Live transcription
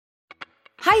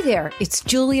Hi there, it's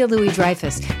Julia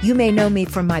Louis-Dreyfus. You may know me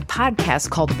from my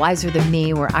podcast called Wiser Than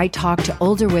Me, where I talk to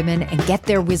older women and get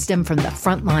their wisdom from the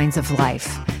front lines of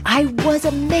life. I was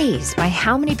amazed by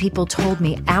how many people told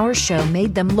me our show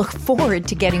made them look forward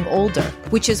to getting older,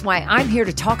 which is why I'm here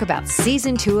to talk about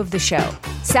Season 2 of the show.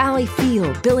 Sally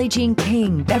Field, Billie Jean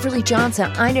King, Beverly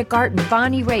Johnson, Ina Garten,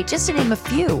 Bonnie Raitt, just to name a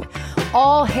few.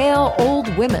 All hail old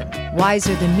women.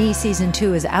 Wiser Than Me Season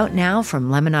 2 is out now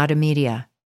from Lemonada Media.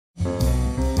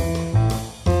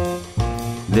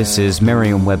 This is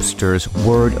Merriam-Webster's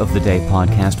Word of the Day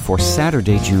podcast for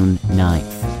Saturday, June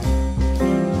 9th.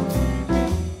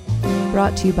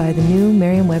 Brought to you by the new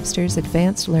Merriam-Webster's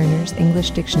Advanced Learners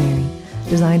English Dictionary,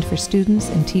 designed for students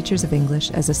and teachers of English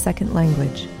as a second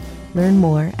language. Learn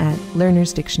more at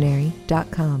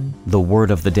learnersdictionary.com. The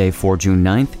word of the day for June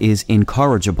 9th is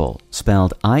incorrigible,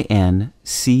 spelled I-N-C-O-R-R-I-G-I-B-L-E.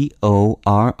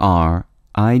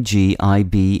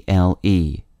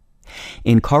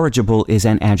 Incorrigible is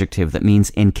an adjective that means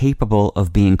incapable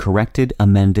of being corrected,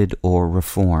 amended, or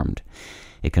reformed.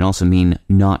 It can also mean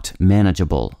not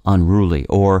manageable, unruly,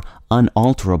 or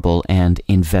unalterable and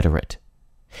inveterate.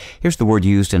 Here's the word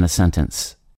used in a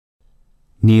sentence.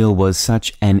 Neil was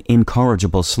such an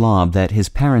incorrigible slob that his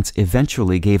parents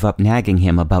eventually gave up nagging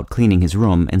him about cleaning his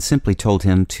room and simply told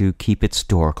him to keep its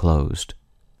door closed.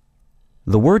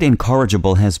 The word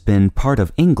incorrigible has been part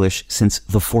of English since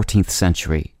the 14th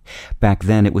century. Back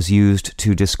then it was used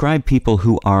to describe people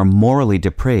who are morally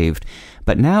depraved,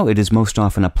 but now it is most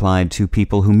often applied to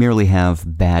people who merely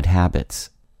have bad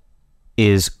habits.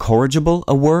 Is corrigible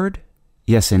a word?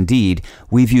 Yes, indeed.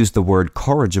 We've used the word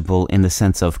corrigible in the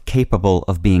sense of capable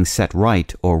of being set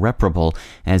right or reparable,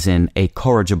 as in a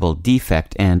corrigible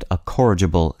defect and a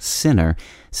corrigible sinner,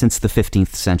 since the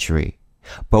 15th century.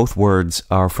 Both words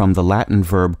are from the Latin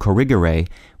verb corrigere,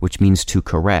 which means to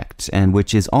correct, and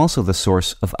which is also the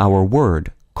source of our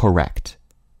word, correct.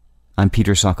 I'm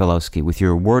Peter Sokolowski with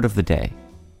your Word of the Day.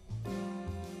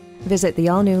 Visit the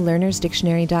all-new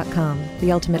learnersdictionary.com,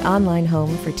 the ultimate online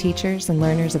home for teachers and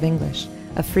learners of English.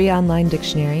 A free online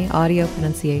dictionary, audio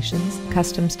pronunciations,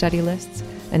 custom study lists,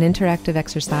 and interactive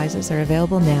exercises are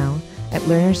available now at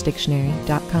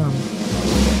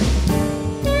learnersdictionary.com.